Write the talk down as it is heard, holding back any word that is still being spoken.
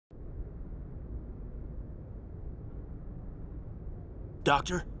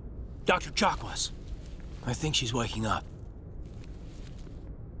Doctor? Dr. Chakwas. I think she's waking up.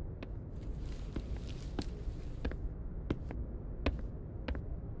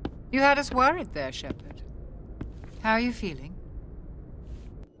 You had us worried there, Shepard. How are you feeling?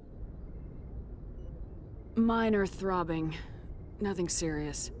 Minor throbbing. Nothing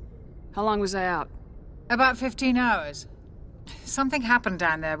serious. How long was I out? About 15 hours. Something happened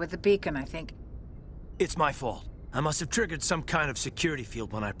down there with the beacon, I think. It's my fault. I must have triggered some kind of security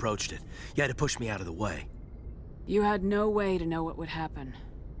field when I approached it. You had to push me out of the way. You had no way to know what would happen.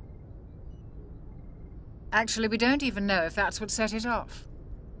 Actually, we don't even know if that's what set it off.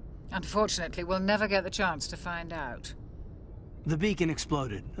 Unfortunately, we'll never get the chance to find out. The beacon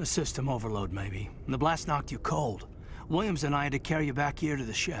exploded. A system overload, maybe. The blast knocked you cold. Williams and I had to carry you back here to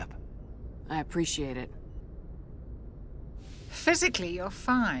the ship. I appreciate it. Physically, you're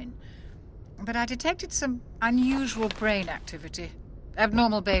fine. But I detected some unusual brain activity.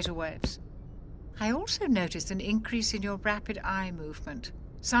 Abnormal beta waves. I also noticed an increase in your rapid eye movement.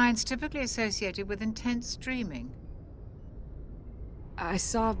 Signs typically associated with intense dreaming. I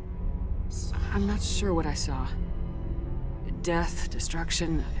saw... I'm not sure what I saw. Death,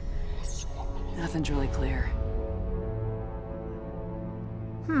 destruction... Nothing's really clear.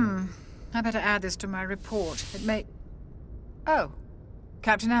 I better add this to my report. It may... Oh,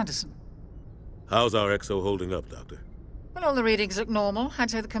 Captain Anderson. How's our XO holding up, Doctor? Well, all the readings look normal. I'd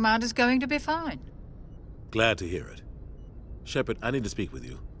say the commander's going to be fine. Glad to hear it. Shepard, I need to speak with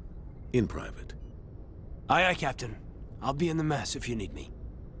you. In private. Aye, aye, Captain. I'll be in the mess if you need me.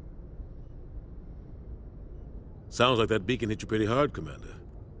 Sounds like that beacon hit you pretty hard, Commander.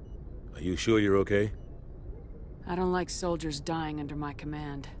 Are you sure you're okay? I don't like soldiers dying under my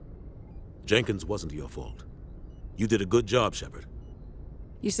command. Jenkins wasn't your fault. You did a good job, Shepard.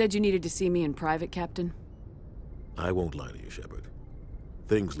 You said you needed to see me in private, Captain? I won't lie to you, Shepard.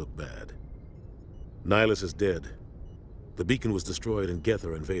 Things look bad. Nihilus is dead. The beacon was destroyed and Geth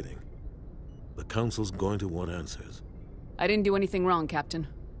are invading. The Council's going to want answers. I didn't do anything wrong, Captain.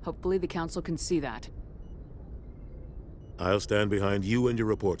 Hopefully the Council can see that. I'll stand behind you and your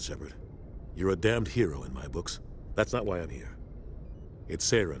report, Shepard. You're a damned hero in my books. That's not why I'm here. It's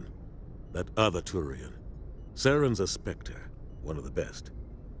Saren, that other Turian. Saren's a Spectre, one of the best.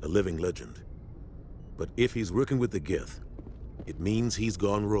 A living legend. But if he's working with the Geth, it means he's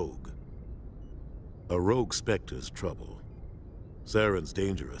gone rogue. A rogue Spectre's trouble. Saren's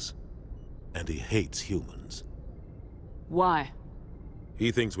dangerous, and he hates humans. Why?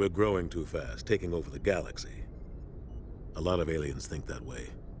 He thinks we're growing too fast, taking over the galaxy. A lot of aliens think that way.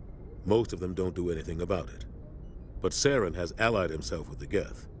 Most of them don't do anything about it. But Saren has allied himself with the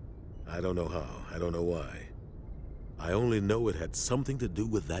Geth. I don't know how, I don't know why. I only know it had something to do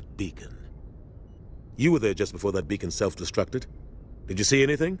with that beacon. You were there just before that beacon self-destructed. Did you see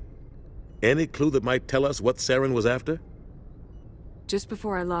anything? Any clue that might tell us what Saren was after? Just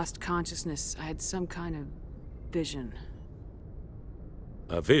before I lost consciousness, I had some kind of vision.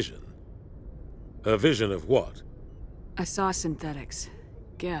 A vision? A vision of what? I saw synthetics.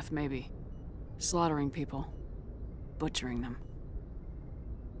 Geth, maybe. Slaughtering people. Butchering them.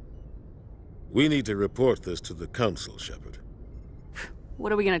 We need to report this to the Council, Shepard.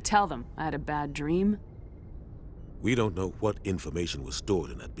 What are we gonna tell them? I had a bad dream? We don't know what information was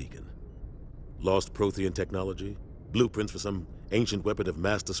stored in that beacon. Lost Prothean technology? Blueprints for some ancient weapon of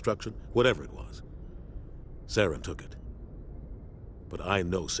mass destruction? Whatever it was. Saren took it. But I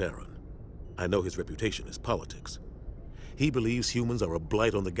know Saren. I know his reputation is politics. He believes humans are a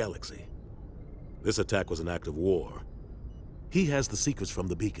blight on the galaxy. This attack was an act of war. He has the secrets from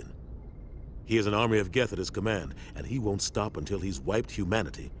the beacon. He has an army of Geth at his command, and he won't stop until he's wiped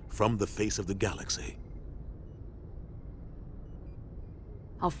humanity from the face of the galaxy.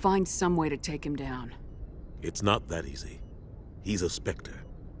 I'll find some way to take him down. It's not that easy. He's a Spectre.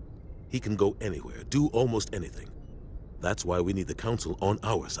 He can go anywhere, do almost anything. That's why we need the Council on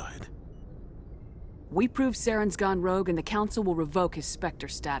our side. We prove Saren's gone rogue and the Council will revoke his Spectre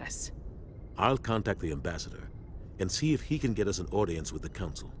status. I'll contact the Ambassador and see if he can get us an audience with the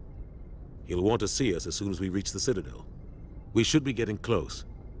Council. He'll want to see us as soon as we reach the Citadel. We should be getting close.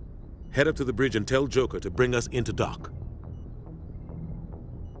 Head up to the bridge and tell Joker to bring us into dock.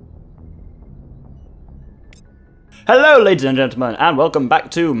 Hello ladies and gentlemen, and welcome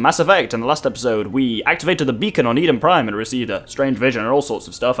back to Mass Effect. In the last episode, we activated the beacon on Eden Prime and received a strange vision and all sorts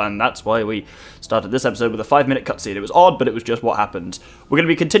of stuff, and that's why we started this episode with a 5-minute cutscene. It was odd, but it was just what happened. We're going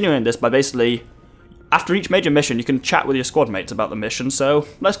to be continuing this by basically, after each major mission, you can chat with your squad mates about the mission, so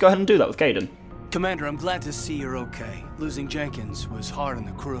let's go ahead and do that with Kaidan. Commander, I'm glad to see you're okay. Losing Jenkins was hard on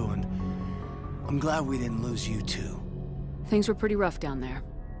the crew, and I'm glad we didn't lose you too. Things were pretty rough down there.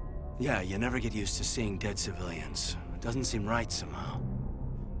 Yeah, you never get used to seeing dead civilians. It doesn't seem right somehow.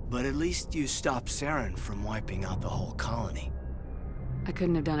 But at least you stopped Saren from wiping out the whole colony. I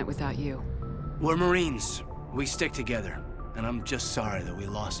couldn't have done it without you. We're Marines. We stick together. And I'm just sorry that we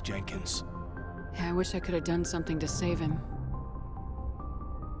lost Jenkins. Yeah, I wish I could have done something to save him.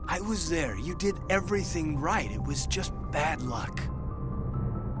 I was there. You did everything right. It was just bad luck.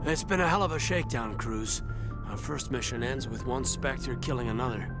 It's been a hell of a shakedown, Cruz. Our first mission ends with one Spectre killing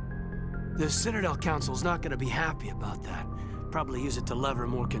another. The Citadel Council's not gonna be happy about that. Probably use it to lever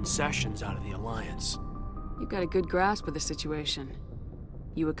more concessions out of the Alliance. You've got a good grasp of the situation.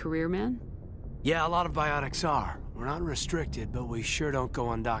 You a career man? Yeah, a lot of biotics are. We're not restricted, but we sure don't go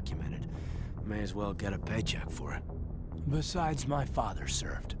undocumented. May as well get a paycheck for it. Besides, my father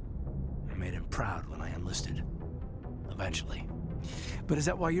served. I made him proud when I enlisted. Eventually. But is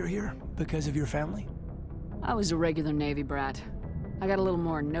that why you're here? Because of your family? I was a regular Navy brat. I got a little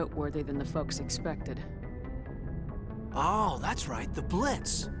more noteworthy than the folks expected. Oh, that's right, the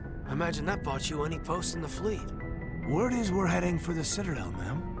Blitz. I imagine that bought you any post in the fleet. Word is we're heading for the Citadel,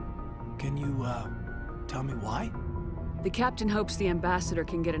 ma'am. Can you, tell me why? The captain hopes the ambassador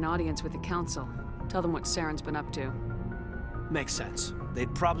can get an audience with the council. Tell them what Saren's been up to. Makes sense.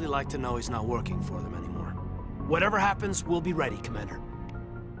 They'd probably like to know he's not working for them anymore. Whatever happens, we'll be ready, Commander.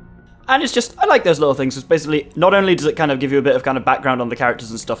 And it's just, I like those little things. It's basically, not only does it kind of give you a bit of kind of background on the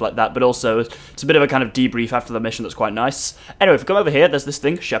characters and stuff like that, but also it's a bit of a kind of debrief after the mission that's quite nice. Anyway, if we come over here, there's this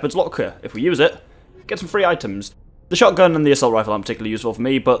thing, Shepard's Locker. If we use it, get some free items. The shotgun and the assault rifle aren't particularly useful for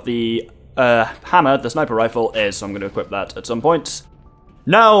me, but the hammer, the sniper rifle, is, so I'm going to equip that at some point.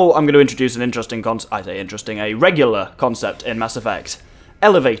 Now I'm going to introduce an interesting a regular concept in Mass Effect.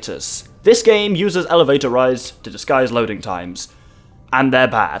 Elevators. This game uses elevator rides to disguise loading times. And they're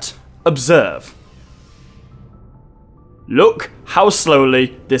bad. Observe. Look how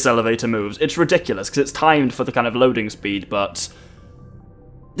slowly this elevator moves. It's ridiculous, because it's timed for the kind of loading speed, but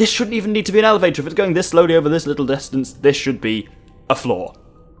this shouldn't even need to be an elevator. If it's going this slowly over this little distance, this should be a floor.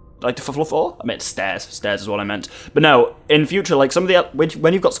 Like the floor? I meant stairs. Stairs is what I meant. But no, in future, like some of the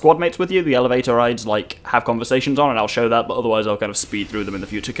when you've got squad mates with you, the elevator rides like have conversations on, and I'll show that. But otherwise, I'll kind of speed through them in the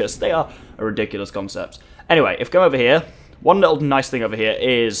future because they are a ridiculous concept. Anyway, if we come over here, one little nice thing over here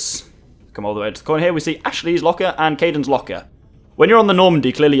is come all the way to the corner here. We see Ashley's locker and Caden's locker. When you're on the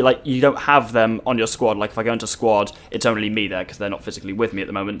Normandy, clearly, like you don't have them on your squad. Like if I go into squad, it's only me there because they're not physically with me at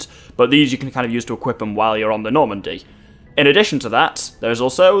the moment. But these you can kind of use to equip them while you're on the Normandy. In addition to that, there's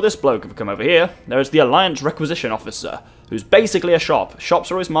also this bloke. If we come over here, there is the Alliance Requisition Officer, who's basically a shop.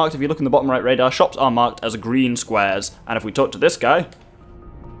 Shops are always marked, if you look in the bottom right radar, shops are marked as green squares. And if we talk to this guy...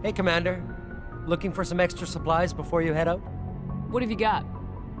 Hey, Commander. Looking for some extra supplies before you head out? What have you got?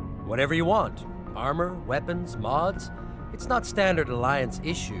 Whatever you want. Armor, weapons, mods. It's not standard Alliance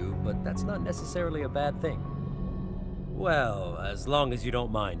issue, but that's not necessarily a bad thing. Well, as long as you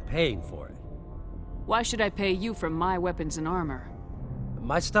don't mind paying for it. Why should I pay you for my weapons and armor?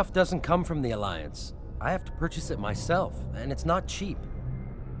 My stuff doesn't come from the Alliance. I have to purchase it myself, and it's not cheap.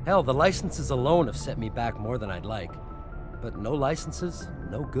 Hell, the licenses alone have set me back more than I'd like. But no licenses,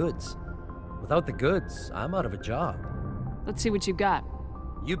 no goods. Without the goods, I'm out of a job. Let's see what you got.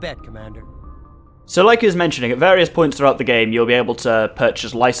 You bet, Commander. So like he was mentioning, at various points throughout the game, you'll be able to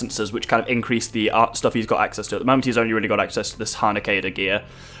purchase licenses which kind of increase the stuff he's got access to. At the moment, he's only really got access to this Harnicada gear.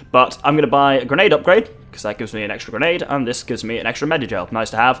 But I'm going to buy a grenade upgrade, because that gives me an extra grenade, and this gives me an extra Medigel. Nice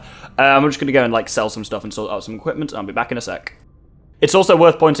to have. I'm just going to go and like sell some stuff and sort out some equipment, and I'll be back in a sec. It's also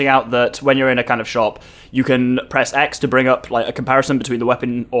worth pointing out that when you're in a kind of shop, you can press X to bring up like a comparison between the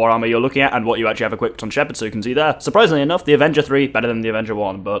weapon or armor you're looking at and what you actually have equipped on Shepard, so you can see there. Surprisingly enough, the Avenger 3 better than the Avenger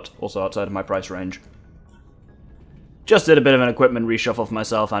 1, but also outside of my price range. Just did a bit of an equipment reshuffle for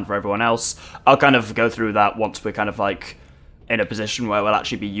myself and for everyone else. I'll kind of go through that once we're kind of like in a position where we'll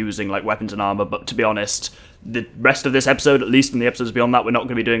actually be using like weapons and armor, but to be honest, the rest of this episode, at least in the episodes beyond that, we're not going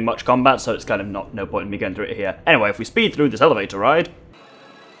to be doing much combat, so it's kind of no point in me going through it here. Anyway, if we speed through this elevator ride...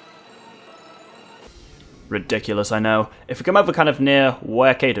 Ridiculous, I know. If we come over kind of near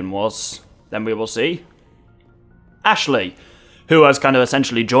where Caden was, then we will see Ashley, who has kind of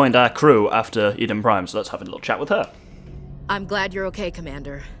essentially joined our crew after Eden Prime, so let's have a little chat with her. I'm glad you're okay,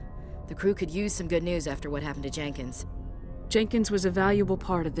 Commander. The crew could use some good news after what happened to Jenkins. Jenkins was a valuable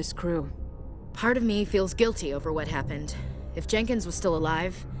part of this crew. Part of me feels guilty over what happened. If Jenkins was still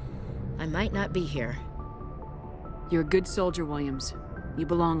alive, I might not be here. You're a good soldier, Williams. You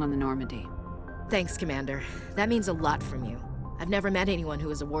belong on the Normandy. Thanks, Commander. That means a lot from you. I've never met anyone who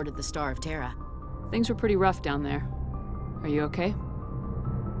was awarded the Star of Terra. Things were pretty rough down there. Are you okay?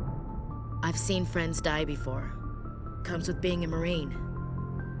 I've seen friends die before. Comes with being a Marine.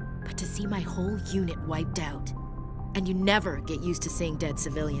 But to see my whole unit wiped out, and you never get used to seeing dead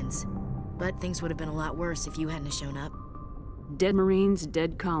civilians. But things would have been a lot worse if you hadn't shown up. Dead Marines,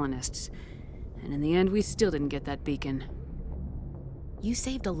 dead colonists. And in the end, we still didn't get that beacon. You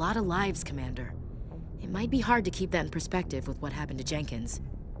saved a lot of lives, Commander. It might be hard to keep that in perspective with what happened to Jenkins.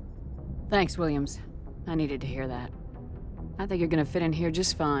 Thanks, Williams. I needed to hear that. I think you're gonna fit in here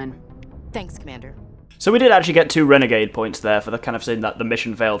just fine. Thanks, Commander. So we did actually get 2 renegade points there for the kind of saying that the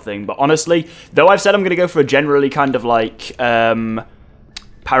mission failed thing, but honestly, though I've said I'm going to go for a generally kind of like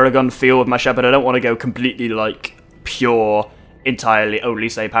Paragon feel with my Shepard, I don't want to go completely like pure, entirely only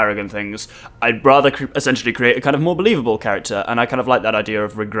say Paragon things. I'd rather essentially create a kind of more believable character, and I kind of like that idea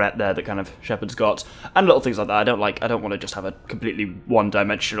of regret there that kind of Shepard's got, and little things like that. I don't want to just have a completely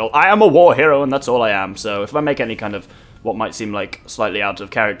one-dimensional, I am a war hero and that's all I am, so if I make any kind of what might seem like slightly out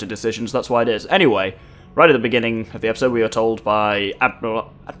of character decisions, that's why it is. Anyway, right at the beginning of the episode, we are told by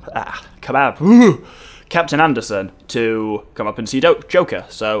Captain Anderson to come up and see Joker,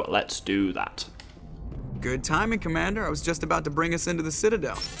 so let's do that. Good timing, Commander. I was just about to bring us into the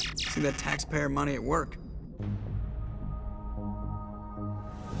Citadel. See that taxpayer money at work.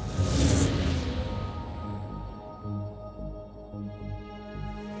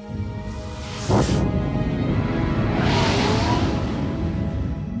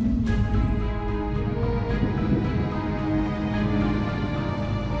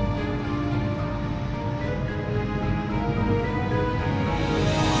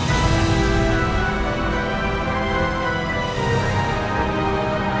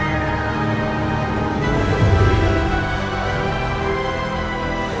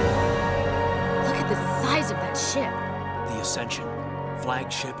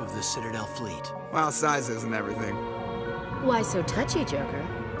 Flagship of the Citadel fleet. Well, size isn't everything. Why so touchy, Joker?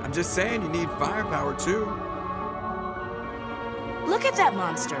 I'm just saying you need firepower, too. Look at that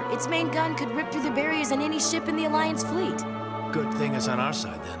monster. Its main gun could rip through the barriers in any ship in the Alliance fleet. Good thing it's on our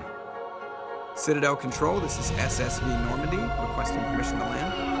side, then. Citadel Control, this is SSV Normandy, requesting permission to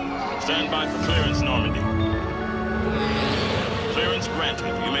land. Stand by for clearance, Normandy. Clearance granted.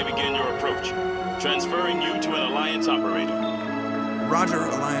 You may begin your approach. Transferring you to an Alliance operator. Roger,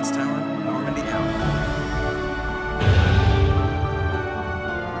 Alliance Tower. Normandy out.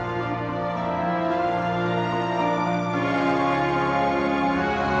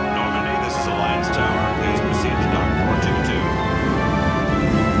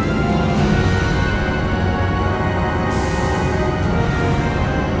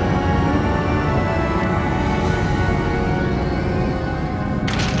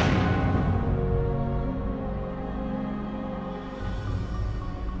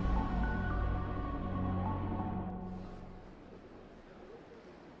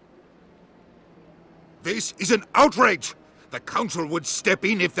 This is an outrage! The Council would step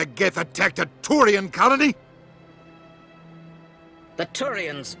in if the Geth attacked a Turian colony? The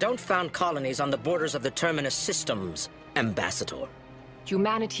Turians don't found colonies on the borders of the Terminus systems, Ambassador.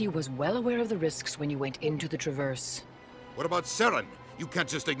 Humanity was well aware of the risks when you went into the Traverse. What about Saren? You can't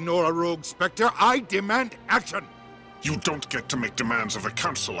just ignore a rogue Spectre. I demand action! You don't get to make demands of the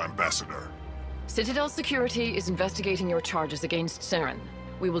Council, Ambassador. Citadel Security is investigating your charges against Saren.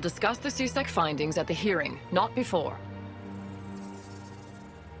 We will discuss the CSEC findings at the hearing, not before.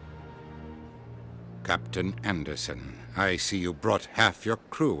 Captain Anderson, I see you brought half your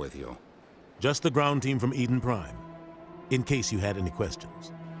crew with you. Just the ground team from Eden Prime, in case you had any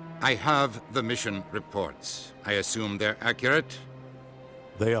questions. I have the mission reports. I assume they're accurate?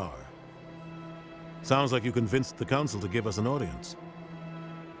 They are. Sounds like you convinced the Council to give us an audience.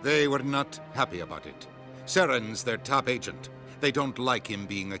 They were not happy about it. Saren's their top agent. They don't like him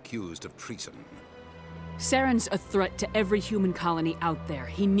being accused of treason. Saren's a threat to every human colony out there.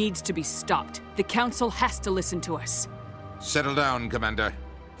 He needs to be stopped. The Council has to listen to us. Settle down, Commander.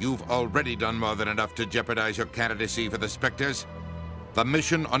 You've already done more than enough to jeopardize your candidacy for the Spectres. The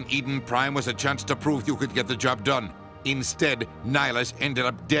mission on Eden Prime was a chance to prove you could get the job done. Instead, Nihilus ended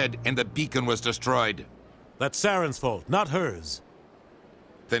up dead and the beacon was destroyed. That's Saren's fault, not hers.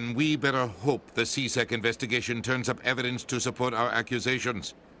 Then we better hope the CSEC investigation turns up evidence to support our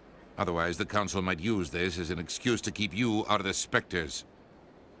accusations. Otherwise, the Council might use this as an excuse to keep you out of the Spectres.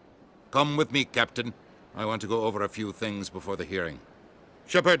 Come with me, Captain. I want to go over a few things before the hearing.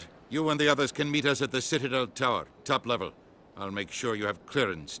 Shepard, you and the others can meet us at the Citadel Tower, top level. I'll make sure you have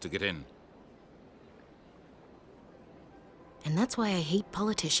clearance to get in. And that's why I hate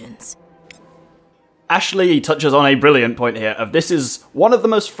politicians. Ashley touches on a brilliant point here of this is one of the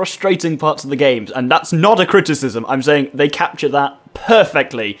most frustrating parts of the games, and that's not a criticism. I'm saying they capture that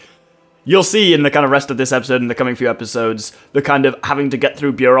perfectly. You'll see in the kind of rest of this episode and the coming few episodes, the kind of having to get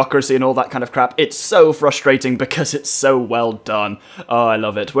through bureaucracy and all that kind of crap. It's so frustrating because it's so well done. Oh, I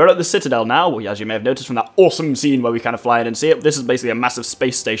love it. We're at the Citadel now, as you may have noticed from that awesome scene where we kind of fly in and see it. This is basically a massive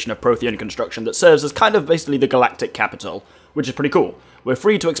space station of Prothean construction that serves as kind of basically the galactic capital, which is pretty cool. We're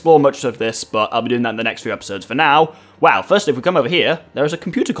free to explore much of this, but I'll be doing that in the next few episodes. For now, wow, first if we come over here, there is a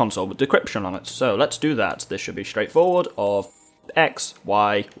computer console with decryption on it. So let's do that. This should be straightforward of X,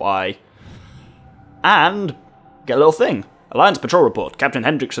 Y, Y, and get a little thing. Alliance Patrol Report. Captain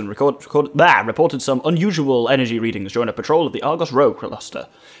Hendrickson reported some unusual energy readings during a patrol of the Argos Rogue cluster.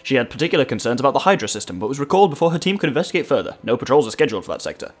 She had particular concerns about the Hydra system, but was recalled before her team could investigate further. No patrols are scheduled for that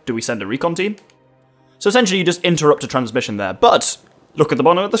sector. Do we send a recon team? So essentially you just interrupt a transmission there, but look at the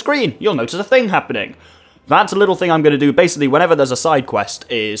bottom of the screen. You'll notice a thing happening. That's a little thing I'm going to do basically whenever there's a side quest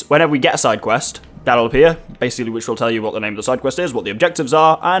is, whenever we get a side quest, that'll appear, basically which will tell you what the name of the side quest is, what the objectives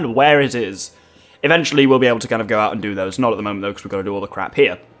are, and where it is. Eventually, we'll be able to kind of go out and do those. Not at the moment, though, because we've got to do all the crap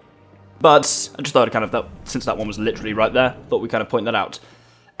here. But I just thought I'd kind of, since that one was literally right there, thought we'd kind of point that out.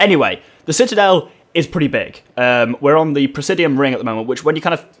 Anyway, the Citadel is pretty big. We're on the Presidium ring at the moment, which when you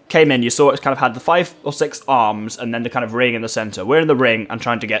kind of came in, you saw it kind of had the 5 or 6 arms, and then the kind of ring in the centre. We're in the ring and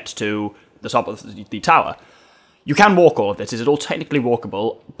trying to get to the top of the tower. You can walk all of this. It's all technically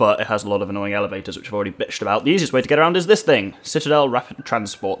walkable, but it has a lot of annoying elevators, which I've already bitched about. The easiest way to get around is this thing, Citadel Rapid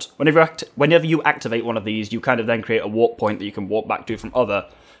Transport. Whenever you activate one of these, you kind of then create a warp point that you can walk back to from other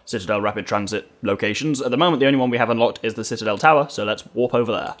Citadel Rapid Transit locations. At the moment, the only one we have unlocked is the Citadel Tower, so let's warp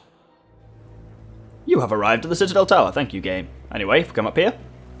over there. You have arrived at the Citadel Tower. Thank you, game. Anyway, if we come up here.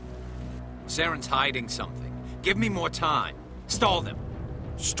 Saren's hiding something. Give me more time. Stall them.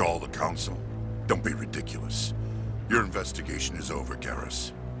 Stall the Council? Don't be ridiculous. Your investigation is over,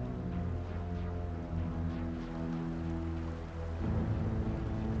 Garrus.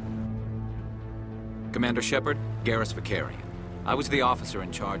 Commander Shepard, Garrus Vicarian. I was the officer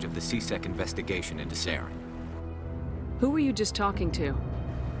in charge of the CSEC investigation into Saren. Who were you just talking to?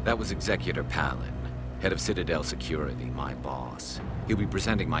 That was Executor Palin, head of Citadel Security, my boss. He'll be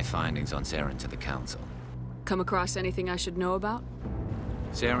presenting my findings on Saren to the Council. Come across anything I should know about?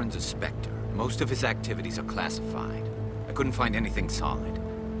 Saren's a Spectre. Most of his activities are classified. I couldn't find anything solid.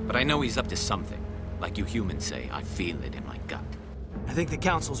 But I know he's up to something. Like you humans say, I feel it in my gut. I think the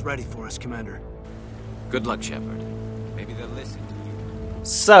Council's ready for us, Commander. Good luck, Shepard. Maybe they'll listen to you.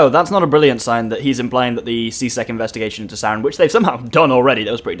 So, that's not a brilliant sign that he's implying that the CSEC investigation into Saren, which they've somehow done already,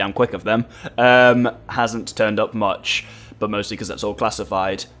 that was pretty damn quick of them, hasn't turned up much. But mostly because that's all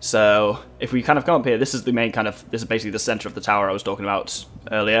classified. So, if we kind of come up here, this is the main kind of, this is basically the centre of the tower I was talking about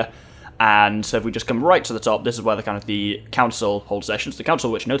earlier. And so if we just come right to the top, this is where the kind of the Council holds sessions. The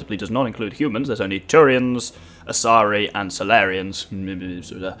Council, which notably does not include humans. There's only Turians, Asari, and Solarians.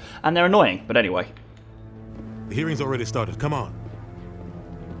 And they're annoying, but anyway. The hearing's already started. Come on.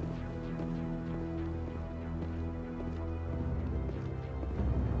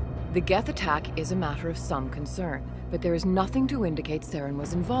 The Geth attack is a matter of some concern, but there is nothing to indicate Saren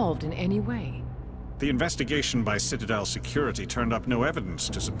was involved in any way. The investigation by Citadel Security turned up no evidence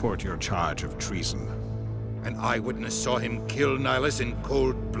to support your charge of treason. An eyewitness saw him kill Nihilus in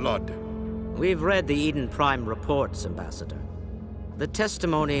cold blood. We've read the Eden Prime reports, Ambassador. The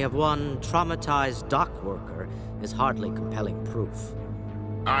testimony of one traumatized dock worker is hardly compelling proof.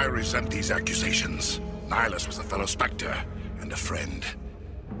 I resent these accusations. Nihilus was a fellow Spectre and a friend.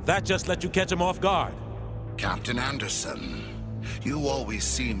 That just let you catch him off guard. Captain Anderson, you always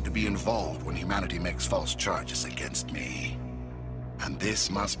seem to be involved when humanity makes false charges against me. And this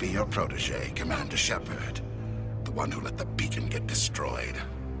must be your protege, Commander Shepard. The one who let the beacon get destroyed.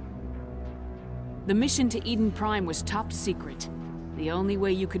 The mission to Eden Prime was top secret. The only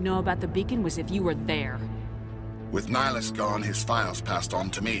way you could know about the beacon was if you were there. With Nihilus gone, his files passed on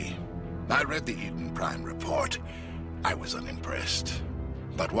to me. I read the Eden Prime report. I was unimpressed.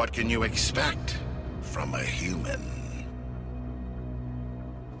 But what can you expect from a human?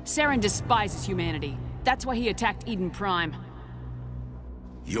 Saren despises humanity. That's why he attacked Eden Prime.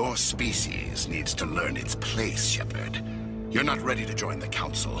 Your species needs to learn its place, Shepard. You're not ready to join the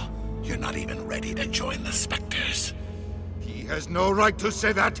Council. You're not even ready to join the Spectres. He has no right to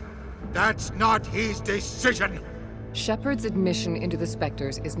say that. That's not his decision. Shepard's admission into the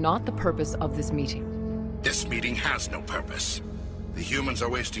Spectres is not the purpose of this meeting. This meeting has no purpose. The humans are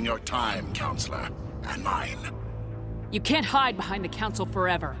wasting your time, Counselor, and mine. You can't hide behind the Council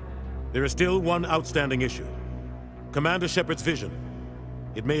forever. There is still one outstanding issue. Commander Shepard's vision.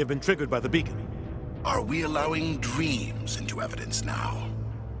 It may have been triggered by the beacon. Are we allowing dreams into evidence now?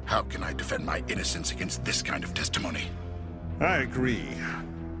 How can I defend my innocence against this kind of testimony? I agree.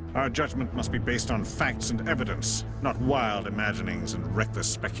 Our judgment must be based on facts and evidence, not wild imaginings and reckless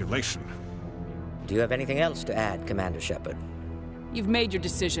speculation. Do you have anything else to add, Commander Shepard? You've made your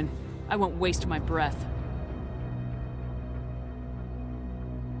decision. I won't waste my breath.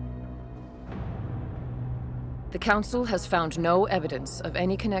 The Council has found no evidence of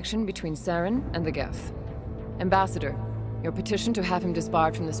any connection between Saren and the Geth. Ambassador, your petition to have him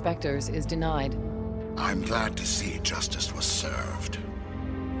disbarred from the Spectres is denied. I'm glad to see justice was served.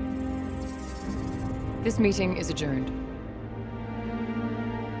 This meeting is adjourned.